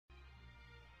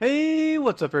Hey,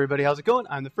 what's up everybody? How's it going?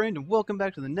 I'm the Friend, and welcome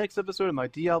back to the next episode of my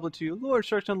Diablo 2 Lore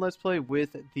Instruction Let's Play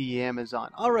with the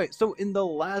Amazon. Alright, so in the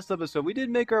last episode, we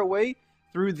did make our way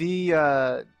through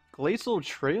the Glacial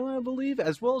Trail, I believe,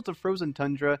 as well as the Frozen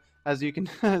Tundra, as you can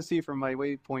see from my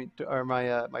waypoint, or my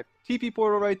TP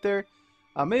portal right there.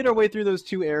 Made our way through those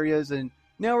two areas, and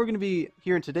now we're going to be,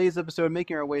 here in today's episode,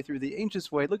 making our way through the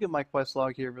Ancients Way. Look at my quest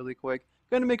log here really quick.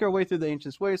 Going to make our way through the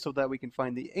Ancients Way so that we can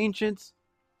find the Ancients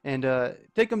and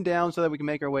take them down so that we can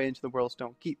make our way into the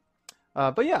Worldstone Keep.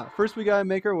 But yeah, first we gotta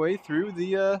make our way through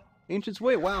the Ancients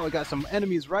Way. Wow, we got some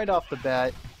enemies right off the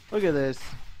bat. Look at this.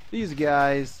 These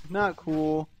guys, not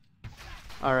cool.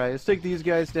 Alright, let's take these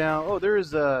guys down. Oh, there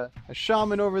is a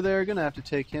shaman over there. Gonna have to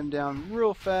take him down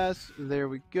real fast. There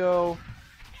we go.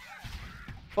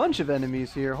 Bunch of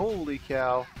enemies here. Holy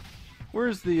cow.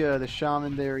 Where's the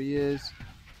shaman? There he is.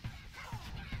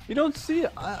 You don't see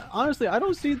it. Honestly, I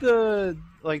don't see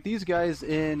these guys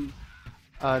in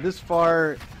this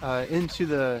far into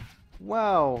the...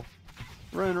 Wow,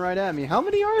 running right at me. How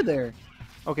many are there?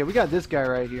 Okay, we got this guy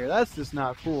right here. That's just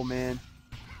not cool, man.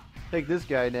 Take this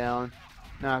guy down.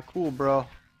 Not cool, bro.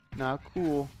 Not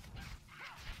cool.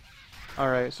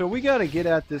 Alright, so we gotta get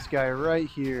at this guy right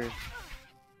here.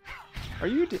 Are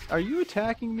you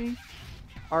attacking me?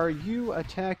 Are you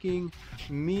attacking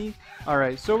me?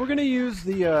 Alright, so we're gonna use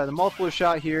the multiple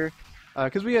shot here.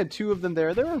 Because we had two of them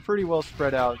there. They were pretty well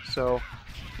spread out, so...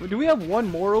 Do we have one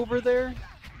more over there?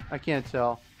 I can't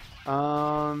tell.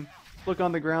 Look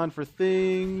on the ground for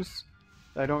things.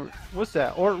 I don't... What's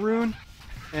that? Ort rune?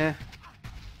 Eh.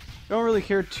 Don't really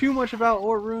care too much about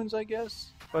Ort runes, I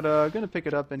guess. But, gonna pick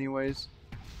it up anyways.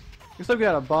 Looks like we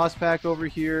got a boss pack over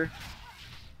here.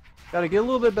 Gotta get a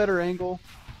little bit better angle.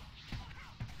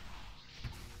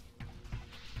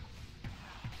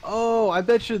 Oh, I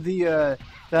bet you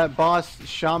that boss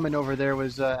shaman over there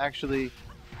was actually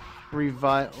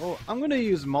revived. Oh, I'm gonna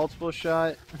use multiple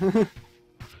shot.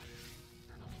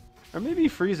 Or maybe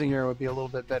freezing arrow would be a little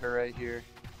bit better right here.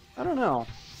 I don't know.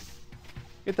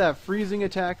 Get that freezing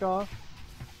attack off.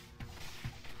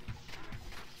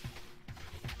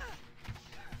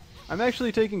 I'm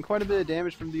actually taking quite a bit of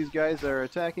damage from these guys that are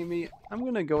attacking me. I'm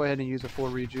gonna go ahead and use a full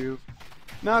rejuve.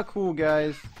 Not cool,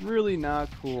 guys. Really not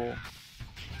cool.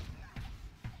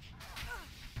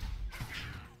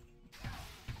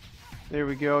 There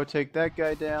we go. Take that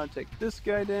guy down. Take this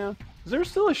guy down. Is there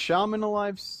still a shaman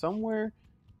alive somewhere?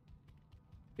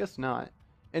 Guess not.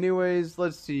 Anyways,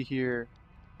 let's see here.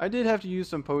 I did have to use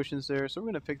some potions there, so we're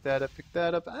going to pick that up. Pick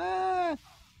that up. Ah!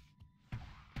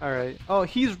 Alright. Oh,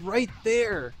 he's right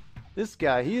there. This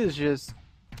guy, he is just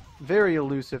very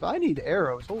elusive. I need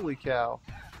arrows. Holy cow.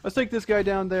 Let's take this guy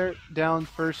down there. Down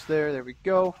first there. There we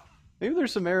go. Maybe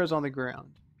there's some arrows on the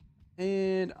ground.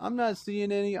 And I'm not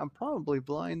seeing any. I'm probably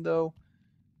blind though.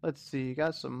 Let's see.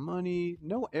 Got some money.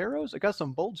 No arrows. I got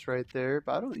some bolts right there,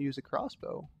 but I don't use a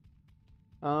crossbow.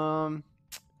 Probably.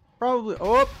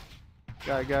 Oh,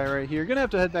 got a guy right here. Gonna have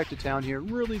to head back to town here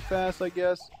really fast, I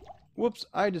guess. Whoops!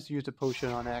 I just used a potion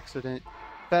on accident.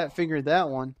 Fat fingered that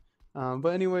one. But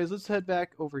anyways, let's head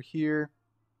back over here.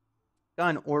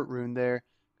 Got an Ort rune there.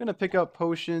 Gonna pick up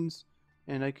potions.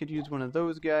 And I could use one of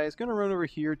those guys. Gonna run over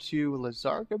here to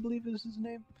Lazark, I believe is his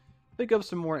name. Pick up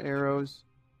some more arrows.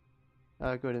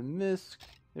 Go to Misk.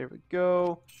 There we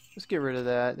go. Let's get rid of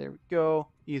that. There we go.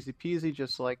 Easy peasy,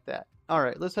 just like that.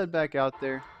 Alright, let's head back out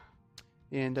there.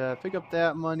 And pick up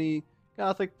that money.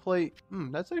 Gothic plate.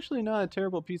 That's actually not a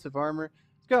terrible piece of armor.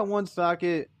 It's got one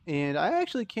socket, and I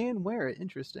actually can wear it.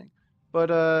 Interesting.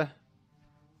 But, I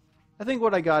think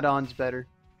what I got on's better.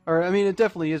 Or, I mean, it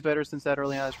definitely is better since that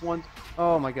early on. One.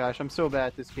 Oh my gosh, I'm so bad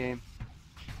at this game.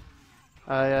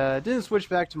 I didn't switch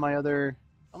back to my other...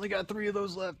 Only got 3 of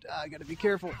those left. I gotta be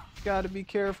careful. Gotta be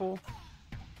careful.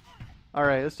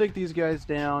 Alright, let's take these guys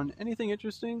down. Anything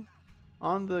interesting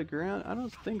on the ground? I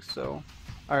don't think so.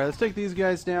 Alright, let's take these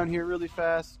guys down here really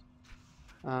fast.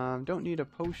 Don't need a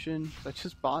potion. I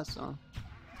just bought some.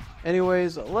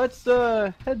 Anyways, let's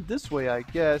head this way, I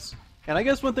guess. And I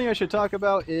guess one thing I should talk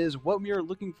about is what we are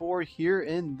looking for here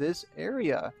in this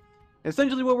area.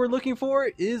 Essentially what we're looking for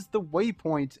is the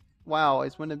waypoint. Wow,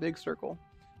 it's went a big circle.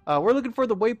 We're looking for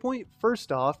the waypoint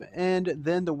first off, and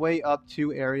then the way up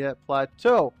to Area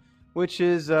Plateau, which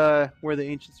is where the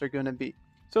Ancients are going to be.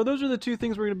 So those are the two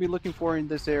things we're going to be looking for in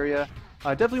this area.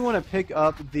 I definitely want to pick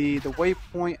up the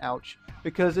waypoint, ouch,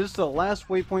 because it's the last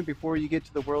waypoint before you get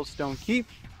to the Worldstone Keep.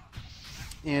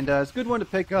 And it's a good one to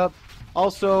pick up.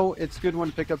 Also, it's a good one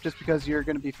to pick up just because you're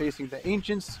going to be facing the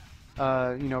Ancients, you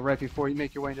know, right before you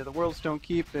make your way into the Worldstone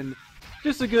Keep, and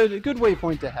just a good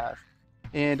waypoint to have.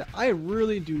 And I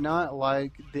really do not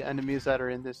like the enemies that are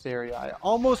in this area. I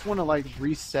almost want to like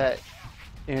reset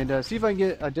and see if I can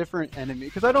get a different enemy,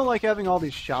 because I don't like having all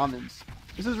these shamans.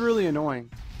 This is really annoying.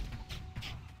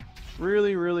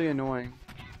 Really, really annoying.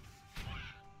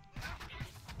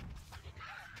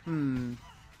 Don't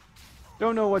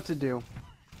know what to do.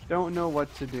 Don't know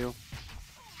what to do.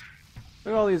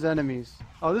 Look at all these enemies.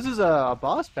 Oh, this is a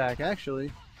boss pack,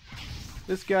 actually.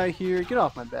 This guy here. Get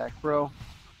off my back, bro.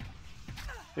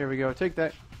 There we go. Take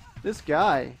that. This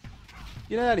guy.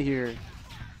 Get out of here.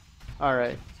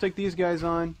 Alright. Let's take these guys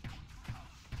on.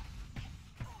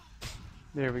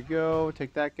 There we go.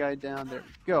 Take that guy down. There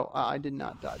we go. I did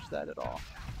not dodge that at all.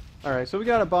 Alright, so we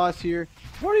got a boss here.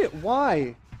 What are you...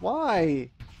 Why? Why?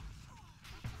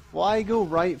 Why go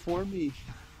right for me?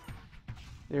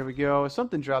 There we go.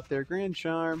 Something dropped there. Grand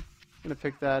Charm. I'm gonna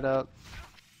pick that up.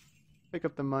 Pick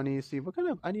up the money. See, what kind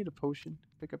of... I need a potion.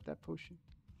 Pick up that potion.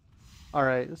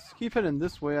 Alright, let's keep heading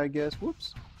this way, I guess.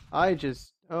 Whoops. I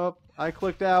just... Oh, I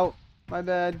clicked out. My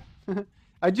bad.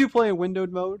 I do play in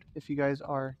windowed mode, if you guys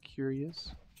are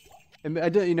curious. And I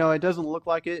do, you know, it doesn't look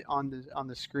like it on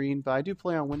the screen, but I do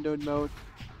play on windowed mode.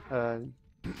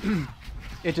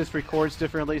 It just records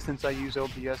differently since I use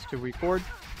OBS to record.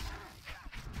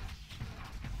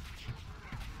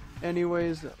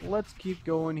 Anyways, let's keep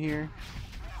going here.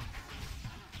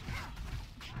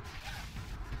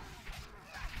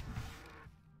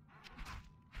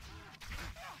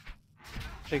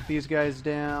 Take these guys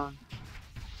down.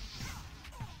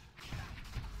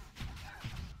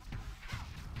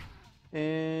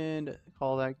 And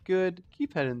call that good.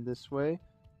 Keep heading this way.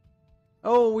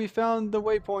 Oh, we found the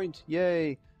waypoint.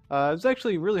 Yay. I was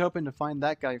actually really hoping to find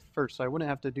that guy first, so I wouldn't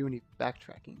have to do any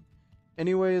backtracking.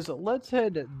 Anyways, let's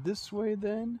head this way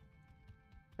then.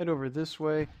 Head over this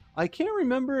way. I can't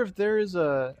remember if there is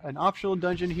an optional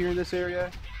dungeon here in this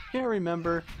area. Can't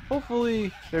remember.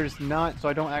 Hopefully there's not, so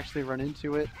I don't actually run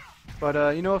into it.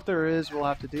 But, you know, if there is, we'll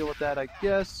have to deal with that, I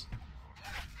guess.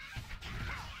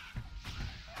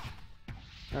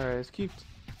 Alright, let's keep...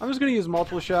 I'm just gonna use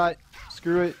multiple shot.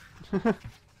 Screw it.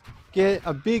 Get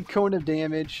a big cone of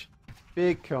damage.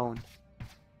 Big cone.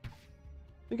 I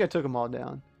think I took them all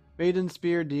down. Maiden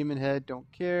Spear, Demon Head, don't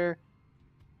care.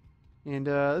 And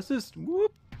let's just...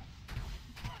 Whoop!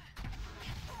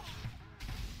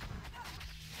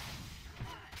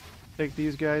 Take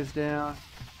these guys down.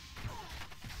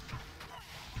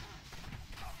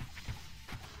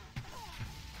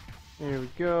 There we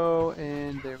go,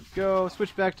 and there we go.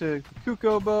 Switch back to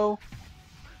Kuko Bow.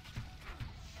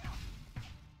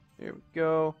 There we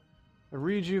go. A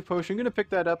Reju Potion. I'm going to pick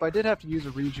that up. I did have to use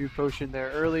a Reju Potion there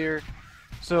earlier.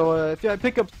 So if I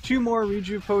pick up 2 more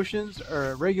Reju Potions,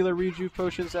 or regular Reju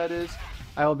Potions that is,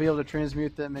 I will be able to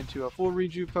transmute them into a full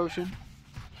Reju Potion.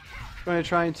 I'm going to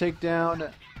try and take down...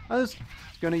 I'm just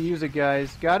going to use it,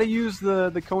 guys. Gotta use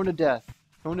the Cone of Death.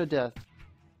 Cone of Death.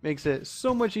 Makes it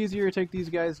so much easier to take these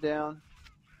guys down.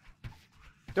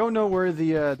 Don't know where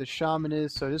the shaman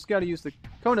is, so just gotta use the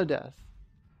Cone of Death.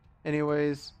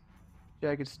 Anyways,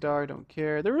 Jagged Star, don't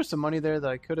care. There was some money there that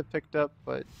I could have picked up,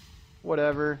 but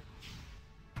whatever.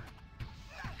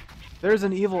 There's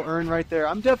an evil urn right there.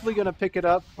 I'm definitely gonna pick it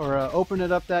up, or open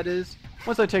it up, that is,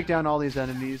 once I take down all these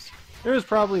enemies. There's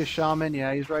probably a shaman.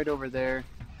 Yeah, he's right over there.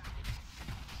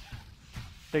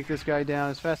 Take this guy down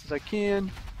as fast as I can.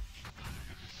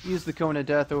 Use the Cone of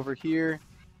Death over here.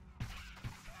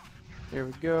 There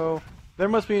we go. There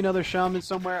must be another shaman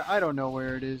somewhere. I don't know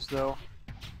where it is, though.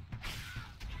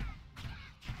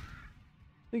 I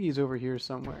think he's over here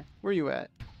somewhere. Where are you at?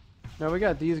 No, we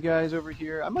got these guys over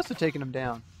here. I must have taken them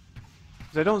down,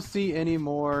 because I don't see any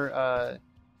more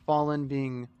Fallen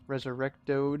being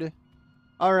resurrected.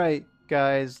 Alright,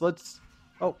 guys. Let's...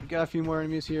 Oh, we got a few more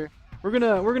enemies here. We're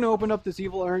gonna open up this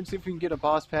evil urn, see if we can get a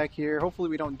boss pack here. Hopefully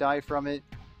we don't die from it.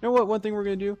 You know what? One thing we're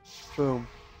gonna do? Boom.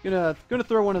 Gonna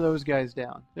throw one of those guys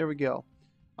down. There we go.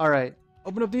 All right.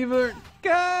 Open up the evil urn.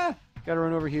 Gah! Gotta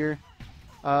run over here.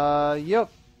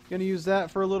 Yep. Gonna use that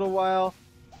for a little while.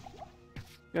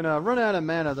 Gonna run out of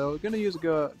mana though. Gonna use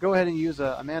go ahead and use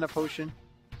a mana potion.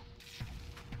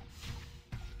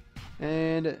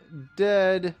 And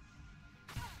dead.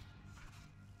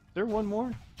 Is there one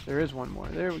more? There is one more.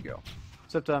 There we go.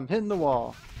 Except I'm hitting the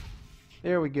wall.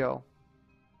 There we go.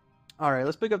 Alright,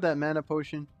 let's pick up that mana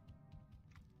potion.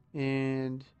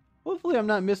 And hopefully I'm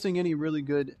not missing any really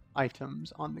good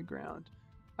items on the ground.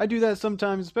 I do that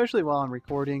sometimes, especially while I'm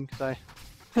recording, because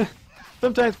I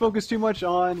sometimes focus too much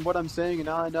on what I'm saying and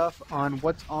not enough on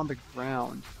what's on the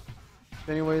ground.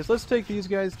 Anyways, let's take these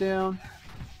guys down.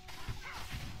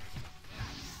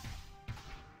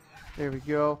 There we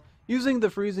go. using the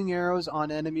freezing arrows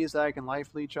on enemies that I can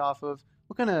life leech off of.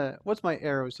 What's my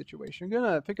arrow situation? I'm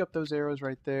gonna pick up those arrows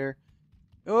right there.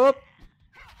 Oh!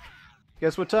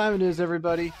 Guess what time it is,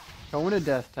 everybody? Going to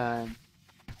death time.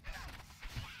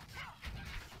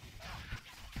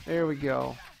 There we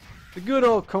go. The good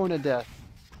old cone of death.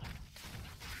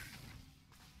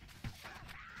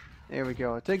 There we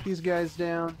go. Take these guys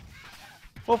down.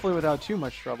 Hopefully without too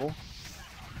much trouble.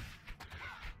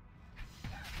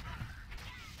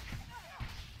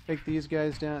 Take these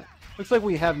guys down. Looks like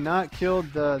we have not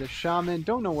killed the shaman.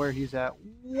 Don't know where he's at.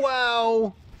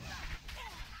 Wow!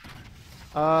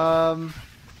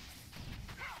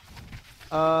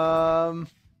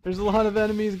 There's a lot of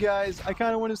enemies, guys. I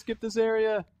kind of want to skip this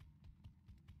area.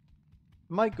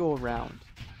 Might go around.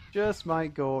 Just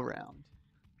might go around.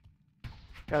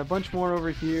 Got a bunch more over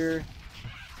here.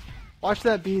 Watch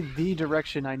that be the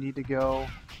direction I need to go.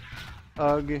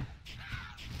 Ugh.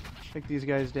 Take these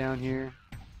guys down here.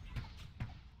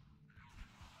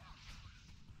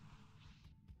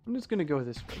 I'm just gonna go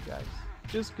this way, guys.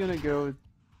 Just gonna go.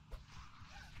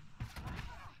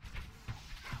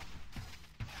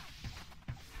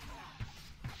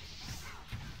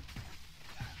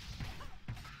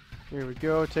 Here we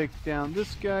go. Take down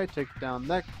this guy. Take down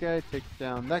that guy. Take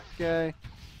down that guy.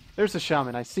 There's the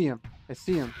shaman. I see him. I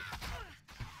see him.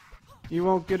 You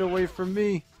won't get away from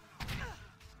me.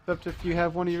 Except if you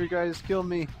have one of your guys kill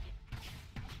me.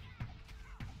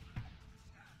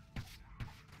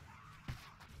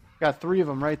 Got 3 of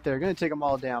them right there. Gonna take them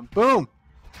all down. Boom!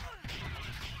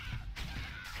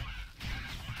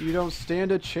 You don't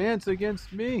stand a chance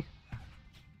against me.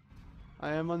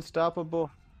 I am unstoppable.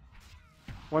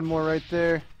 One more right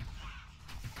there.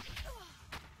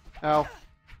 Ow.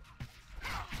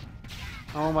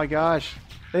 Oh my gosh.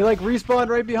 They like respawned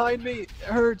right behind me. It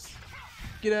hurts.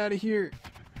 Get out of here.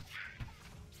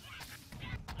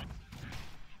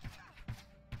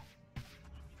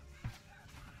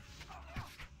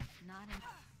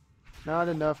 Not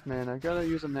enough mana. I gotta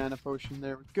use a mana potion.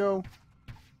 There we go.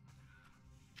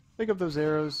 Pick up those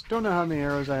arrows. Don't know how many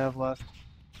arrows I have left.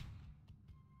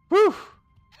 Whew!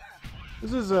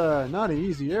 This is not an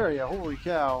easy area. Holy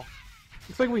cow.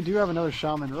 Looks like we do have another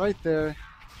shaman right there.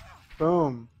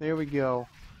 Boom. There we go.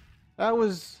 That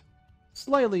was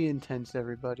slightly intense,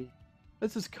 everybody.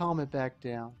 Let's just calm it back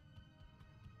down.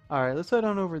 Alright, let's head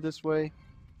on over this way.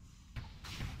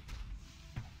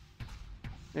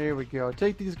 There we go.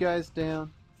 Take these guys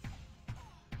down.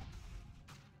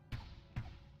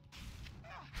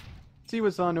 See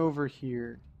what's on over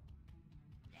here.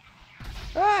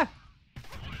 Ah!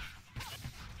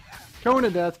 Cone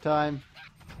of death time.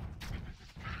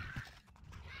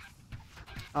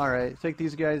 Alright, take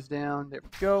these guys down. There we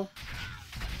go.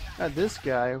 This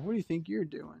guy, what do you think you're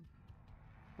doing?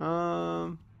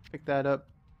 Pick that up.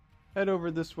 Head over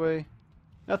this way.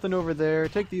 Nothing over there.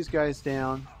 Take these guys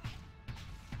down.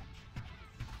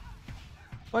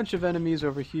 Bunch of enemies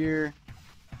over here.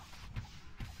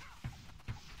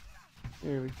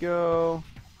 There we go.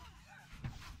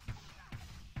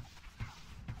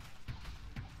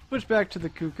 Switch back to the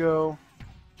Kuko.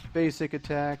 Basic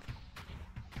attack.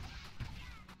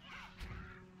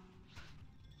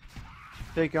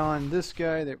 Take on this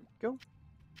guy. There we go.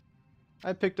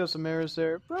 I picked up some arrows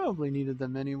there. Probably needed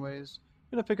them anyways.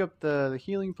 I'm gonna pick up the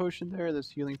healing potion there. This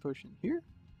healing potion here.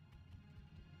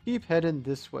 Keep heading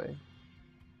this way.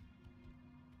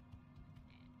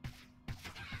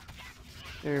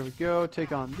 There we go.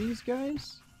 Take on these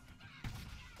guys.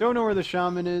 Don't know where the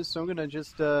shaman is, so I'm gonna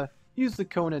just use the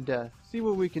cone of death. See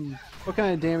what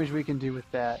kind of damage we can do with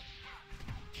that.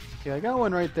 Okay, I got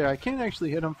one right there. I can't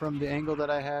actually hit him from the angle that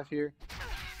I have here.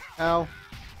 Ow.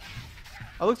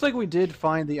 It looks like we did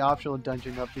find the optional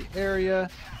dungeon of the area.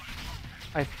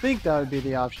 I think that would be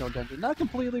the optional dungeon. Not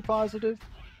completely positive.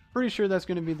 Pretty sure that's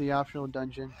going to be the optional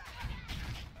dungeon.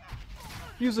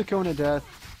 Use the cone of death.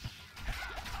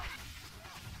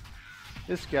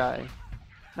 This guy.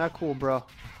 Not cool, bro.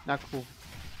 Not cool.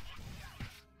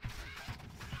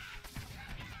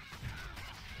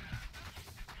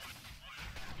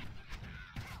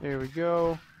 There we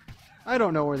go. I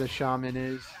don't know where the shaman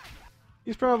is.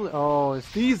 He's probably... Oh,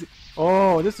 it's these...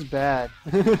 Oh, this is bad.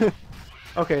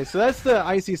 Okay, so that's the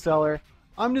icy cellar.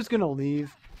 I'm just gonna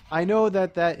leave. I know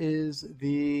that that is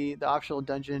the optional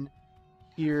dungeon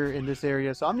here in this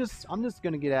area, so I'm just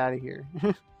gonna get out of here.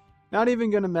 Not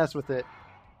even gonna mess with it.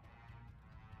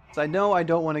 So I know I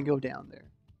don't want to go down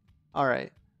there.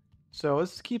 Alright. So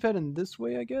let's keep heading this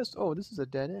way, I guess. Oh, this is a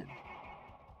dead end.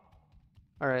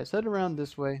 Alright, let's head around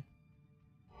this way.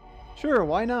 Sure,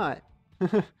 why not?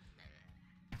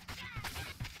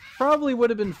 probably would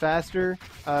have been faster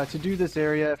to do this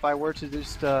area if I were to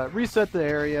just reset the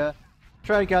area,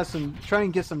 try and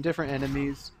get some different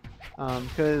enemies,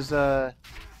 because the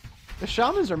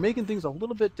shamans are making things a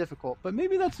little bit difficult. But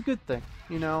maybe that's a good thing,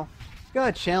 you know. You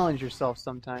gotta challenge yourself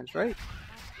sometimes, right?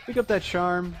 Pick up that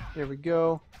charm. There we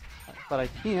go. But I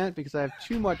can't because I have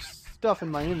too much stuff in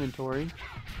my inventory.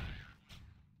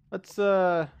 Let's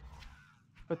put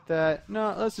that.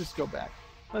 No, let's just go back.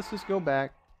 Let's just go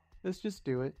back. Let's just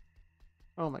do it.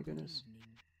 Oh my goodness.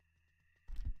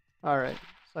 Alright.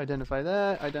 So identify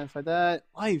that. Identify that.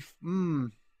 Life. I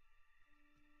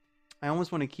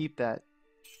almost want to keep that.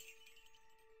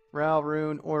 Ral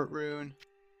rune, Ort rune.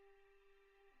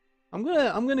 I'm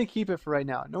gonna keep it for right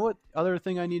now. You know what other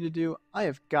thing I need to do? I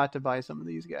have got to buy some of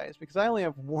these guys because I only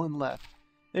have one left.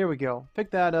 There we go. Pick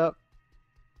that up.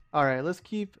 Alright, let's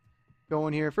keep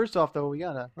going here. First off though, we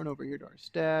gotta run over here to our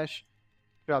stash.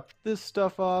 Drop this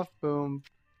stuff off. Boom.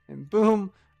 And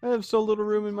boom. I have so little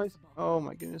room in my... Oh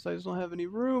my goodness, I just don't have any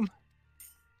room.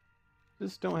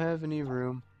 Just don't have any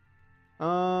room.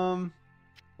 Well,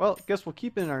 guess we'll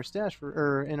keep it in our stash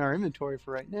or in our inventory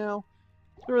for right now.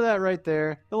 Throw that right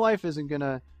there. The life isn't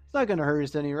gonna... It's not gonna hurt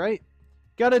us any, right?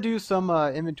 Gotta do some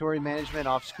inventory management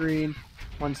off screen.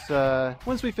 Once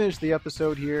we finish the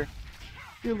episode here.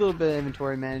 Do a little bit of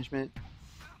inventory management.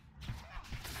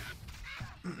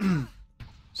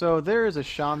 So there is a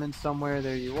shaman somewhere.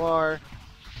 There you are.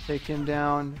 Take him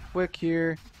down quick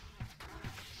here.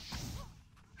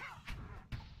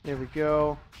 There we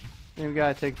go. Then we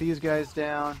gotta take these guys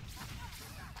down.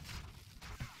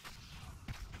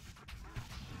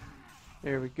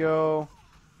 There we go.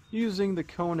 Using the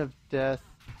cone of death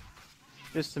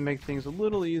just to make things a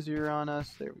little easier on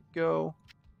us. There we go.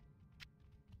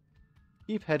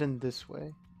 Keep heading this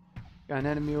way. Got an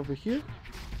enemy over here.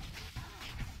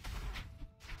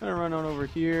 Gonna run on over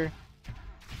here.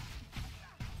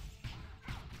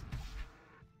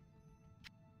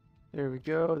 There we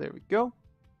go. There we go.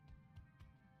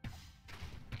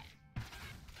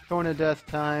 Cone of death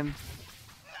time.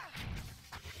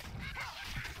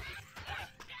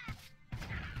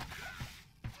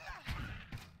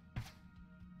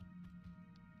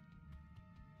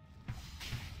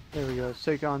 There we go. Let's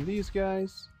take on these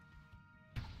guys.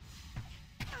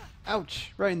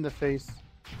 Ouch! Right in the face.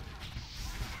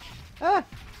 Ah!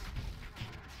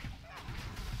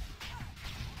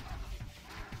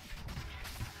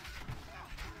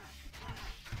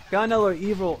 Got another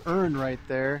evil urn right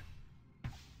there.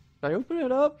 Did I open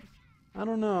it up? I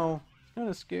don't know. It's kind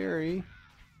of scary.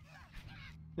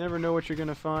 Never know what you're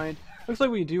gonna find. Looks like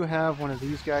we do have one of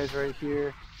these guys right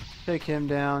here. Take him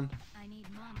down. I need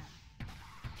mana.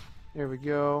 There we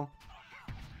go.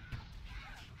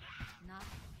 Not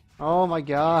Oh my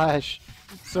gosh.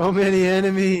 So many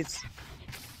enemies.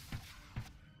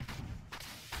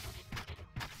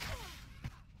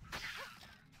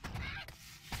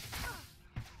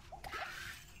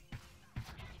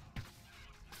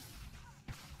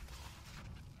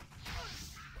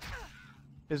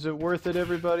 Is it worth it,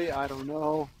 everybody? I don't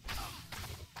know.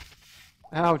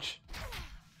 Ouch.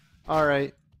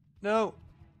 Alright. No.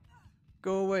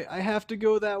 Go away. I have to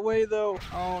go that way, though.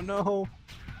 Oh, no.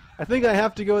 I think I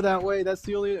have to go that way. That's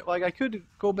the only... Like, I could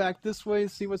go back this way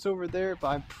and see what's over there,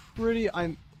 but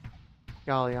Golly,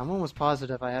 I'm almost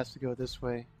positive I have to go this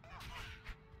way.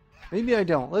 Maybe I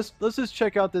don't. Let's just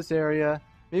check out this area.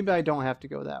 Maybe I don't have to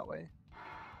go that way.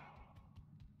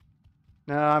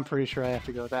 No, I'm pretty sure I have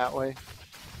to go that way.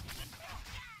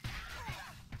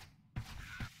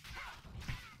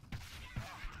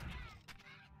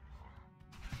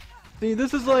 See,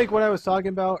 this is like what I was talking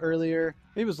about earlier.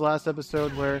 Maybe it was last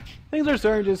episode where things are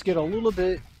starting to just get a little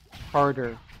bit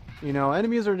harder. You know,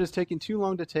 enemies are just taking too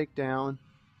long to take down.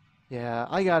 Yeah,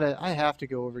 I have to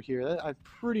go over here. I'm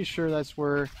pretty sure that's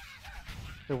where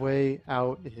the way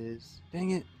out is.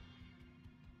 Dang it.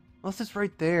 Unless it's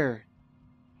right there.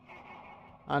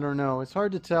 I don't know. It's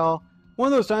hard to tell. One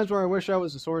of those times where I wish I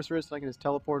was a sorceress and I can just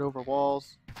teleport over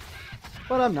walls.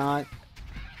 But I'm not.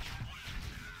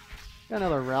 Got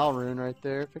another Ral rune right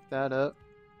there. Pick that up.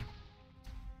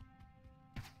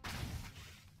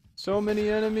 So many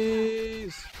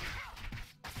enemies!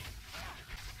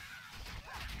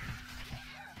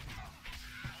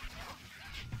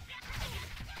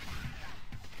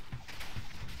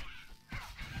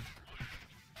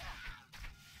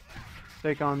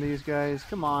 Take on these guys.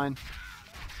 Come on.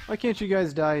 Why can't you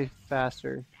guys die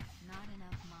faster? not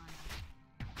enough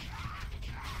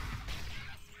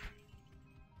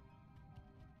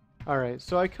mana. Alright,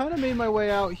 so I kind of made my way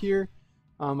out here.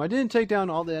 I didn't take down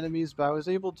all the enemies, but I was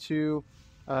able to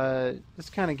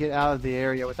just kind of get out of the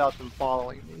area without them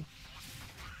following me.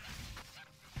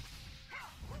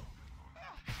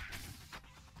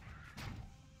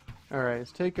 Alright,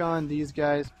 let's take on these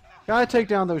guys. Gotta take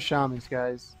down those shamans,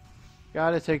 guys.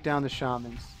 Gotta take down the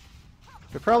shamans.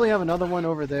 We probably have another one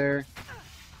over there.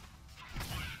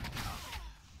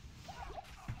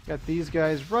 Got these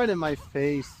guys right in my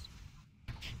face.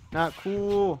 Not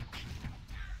cool.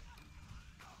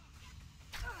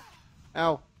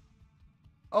 Ow.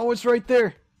 Oh, it's right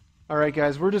there. Alright,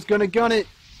 guys, we're just gonna gun it.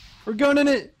 We're gunning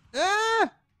it.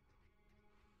 Ah!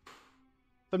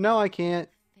 So now I can't.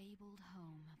 Fabled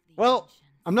home of the Well, ancients.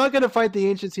 I'm not going to fight the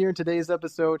Ancients here in today's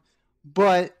episode,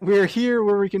 but we're here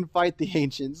where we can fight the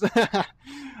Ancients. We're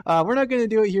not going to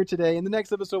do it here today. In the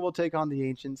next episode, we'll take on the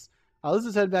Ancients. Let's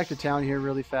just head back to town here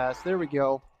really fast. There we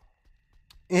go.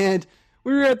 And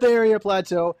we were at the area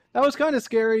plateau. That was kind of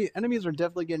scary. Enemies are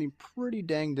definitely getting pretty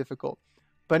dang difficult.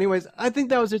 But anyways, I think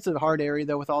that was just a hard area,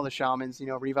 though, with all the shamans, you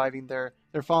know, reviving their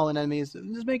fallen enemies.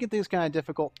 Just making things kind of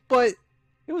difficult. But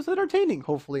it was entertaining,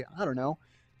 hopefully. I don't know.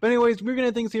 But anyways, we're going to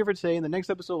end things here for today. In the next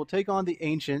episode, we'll take on the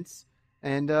Ancients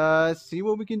and see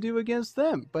what we can do against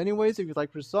them. But anyways, if you'd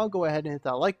like for the go ahead and hit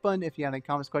that like button. If you have any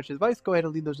comments, questions, advice, go ahead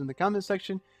and leave those in the comments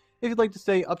section. If you'd like to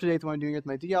stay up to date with what I'm doing with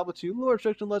my Diablo 2 lore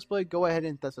restriction Let's Play, go ahead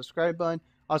and hit that subscribe button.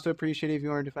 Also appreciate it if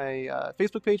you want to my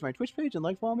Facebook page, my Twitch page,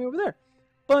 and follow me over there.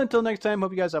 But until next time,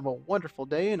 hope you guys have a wonderful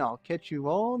day, and I'll catch you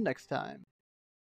all next time.